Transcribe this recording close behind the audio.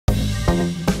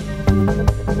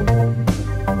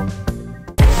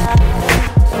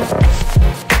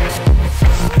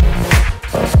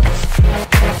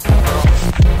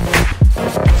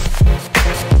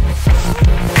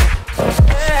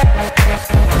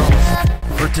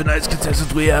tonight's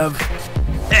contestants we have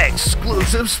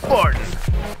Exclusive Spartan,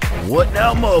 What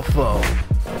Now Mofo,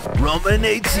 Roman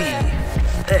AT,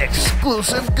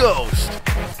 Exclusive Ghost,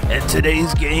 and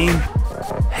today's game,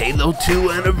 Halo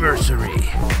 2 Anniversary.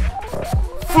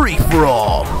 Free for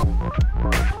all.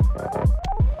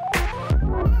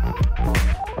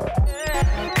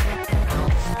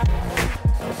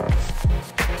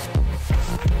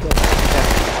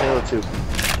 Halo 2.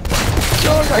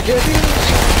 Dog, I can't do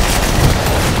this.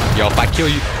 Yo, if I kill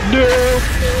you, no.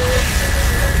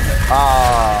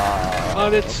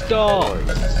 Uninstall.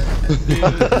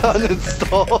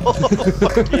 Uninstall.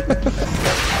 Fuck you.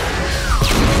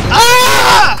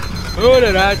 Ah! Who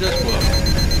did I just whoop?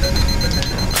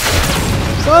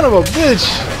 Son of a bitch!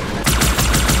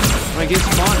 I get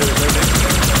spawned right next to me.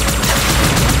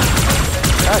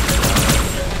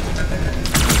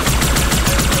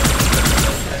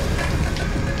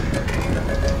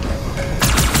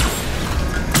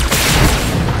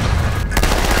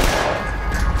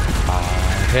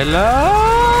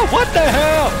 Hello? What the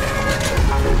hell?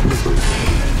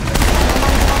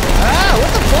 Ah,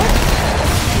 what the fuck?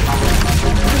 I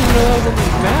didn't know that was on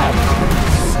this map.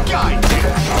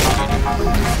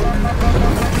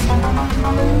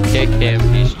 Kick him,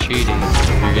 he's cheating.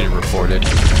 You're getting reported.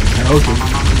 Okay.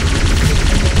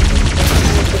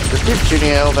 Just keep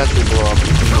shooting, it'll eventually blow up.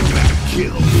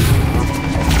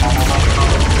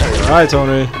 Alright,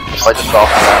 Tony. I just fell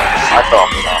for that. I fell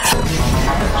for that.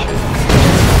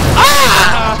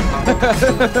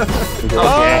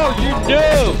 Oh, you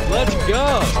do! Let's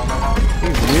go!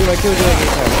 Dude, I killed you like 8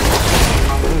 times.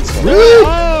 Really?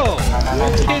 Oh!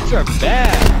 These kids are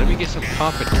bad. Let me get some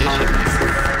competition.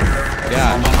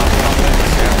 Yeah, I'm on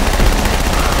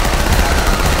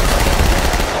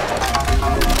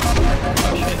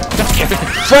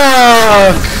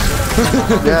Fuck!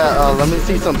 Yeah, let me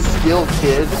see some skill,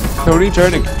 kid. Tony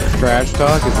trying to trash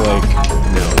talk is like,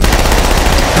 no.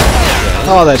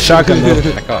 Oh, that shotgun though.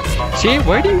 See,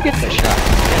 where do you get the shot?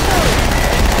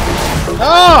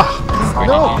 Ah! Or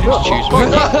did you just choose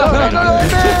one?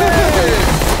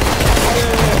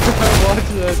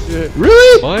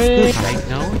 Really? What? I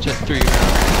know, just 3 rounds.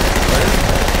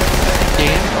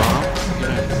 Damn, Mom.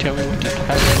 You're gonna tell me what to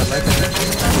have in my life?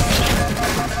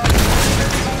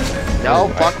 No,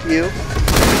 fuck you.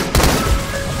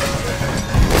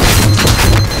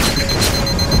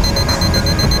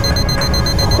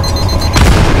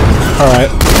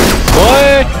 Alright.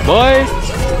 Boy!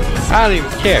 I don't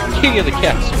even care. King of the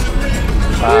castle.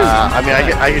 I mean,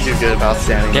 I could do good about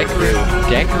standing there too.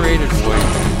 Decorated warrior.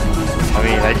 I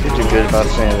mean, I could do good about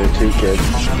standing there too, kid.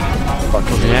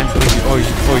 Fucking Yeah. Oh,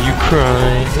 you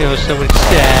crying. You know, somebody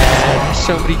sad.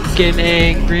 Somebody getting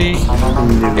angry.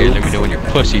 Here, let me know when your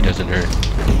pussy doesn't hurt.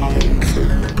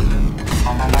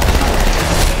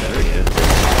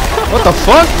 What the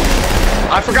fuck?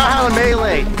 I forgot how to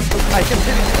melee. I kept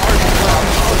hitting hard as well.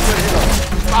 I was gonna hit him.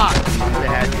 Fuck. They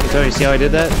had me. So you see how I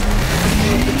did that?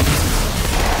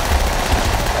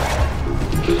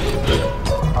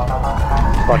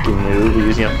 Fucking noob. We're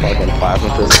using a fucking plasma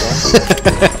pistol.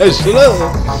 Shut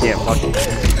up. Can't fucking.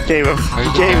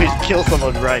 Can't even kill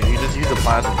someone right. You just use a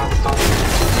plasma pistol.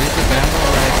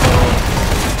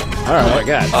 Alright. Oh my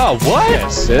god. Oh, what?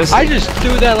 Yes, I just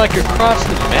threw that like across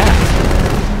the map.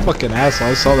 Fucking asshole,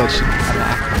 I saw that shit.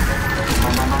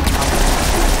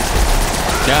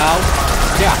 Now,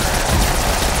 yeah.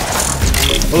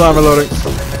 Hold on, reloading.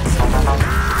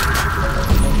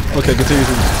 Okay, continue.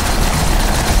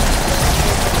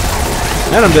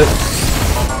 And I'm dead.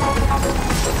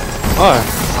 Oh,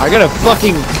 I got a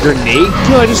fucking grenade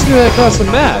kill? I just threw that across the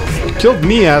map. You killed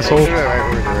me, asshole.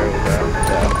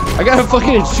 I got a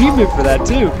fucking achievement for that,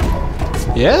 too.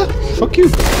 Yeah? Fuck you.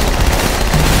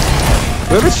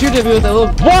 Whoever shooted at me with that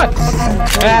little— What?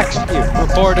 Axe, you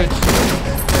reported.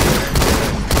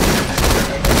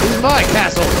 This is my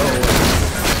castle.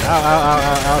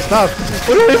 Ow, stop.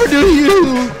 What did I ever do to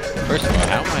you? First of all,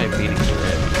 how am I beating you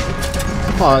red?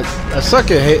 Oh, I suck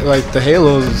at like the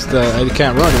Halos that I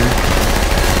can't run in.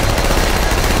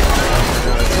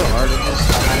 It's so hard in this.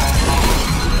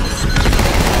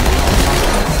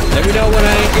 Let me know when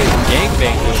I ain't getting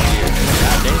gangbanged over here.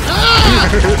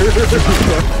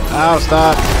 Ow,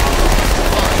 stop.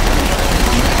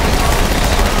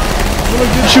 I'm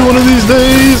gonna get you one of these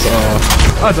days. Oh,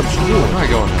 Where am I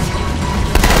going?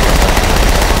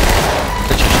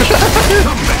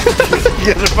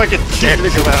 You guys are fucking scared to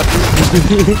come out.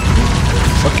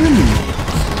 fucking.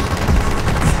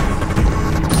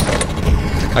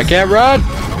 I can't run!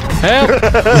 Help!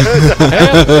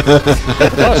 Help!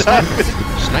 Oh, sniper!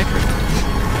 Sniper!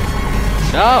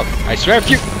 No! I swear if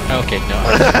you— Okay, no.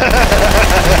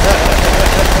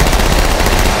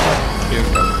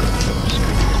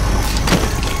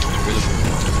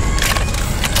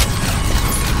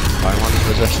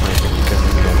 that sniper? You couldn't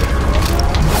even over.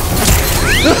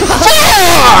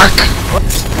 Fuck!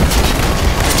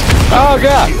 Oh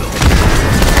god!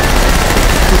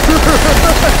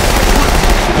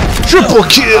 Triple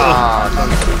kill!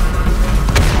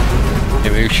 Yeah,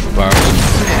 maybe we should borrow some.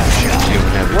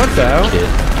 What the hell?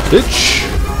 Bitch!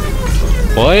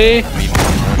 Boy!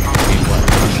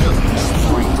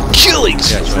 Killing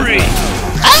spree!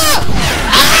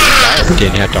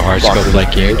 Didn't have to hardscope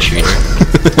like you, cheater.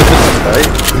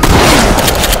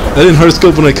 I didn't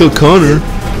hardscope when I killed Connor.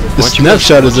 The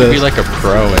snapshot is a. Be like a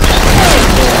pro at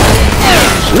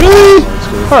really?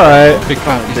 Alright. big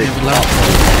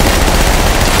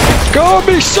Go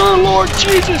me, Sir Lord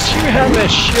Jesus! You have that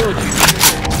shield, you.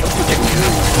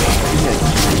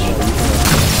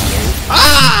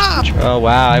 Ah! Oh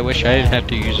wow! I wish I didn't have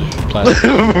to use a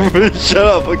plasma. Shut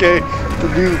up, okay?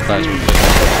 Plasma.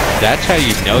 That's how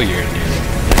you know you're a noob.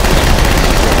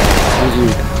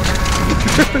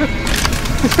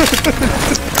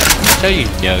 That's how you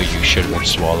know you should have been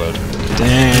swallowed.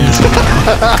 Damn.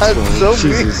 So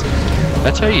Jesus.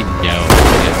 That's how you know.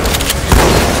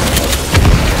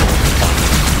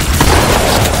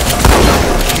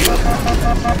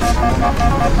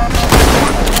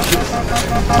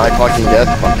 I fucking guess,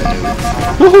 fucking noob.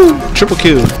 Woohoo! Triple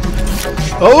kill.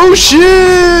 Oh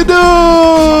shit! No!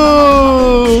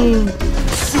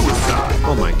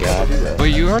 Oh my god. Well,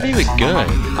 you aren't even good.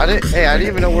 I didn't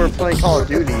even know we were playing Call of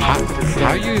Duty. How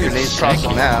are you Your name's across the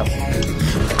second? map.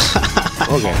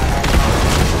 Okay.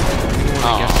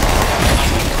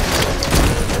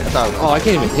 Oh, I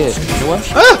can't even hit. You know what?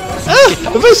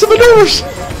 Evasive maneuvers!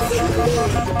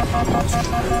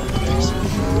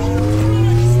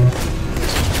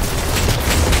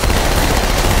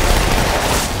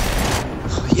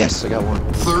 Yes, I got one.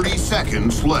 30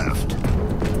 seconds left.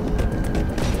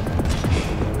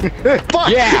 Fuck!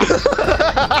 Yeah!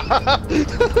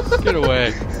 Get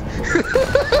away.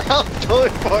 I'm totally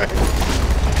for it.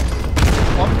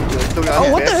 Oh,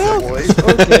 what the hell? Boys.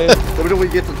 Okay. Let me know when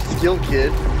you get some skill,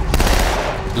 kid.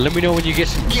 Let me know when you get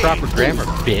some proper grammar,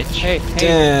 bitch. Hey,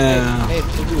 damn. Hey,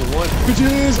 we're doing one.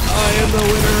 Bitches, I am the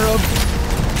winner of.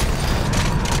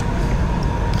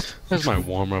 That's my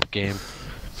warm-up game.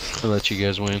 I'll let you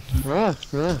guys win.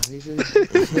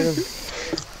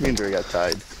 Me and Dre got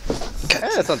tied.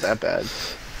 It's not that bad.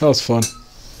 That was fun.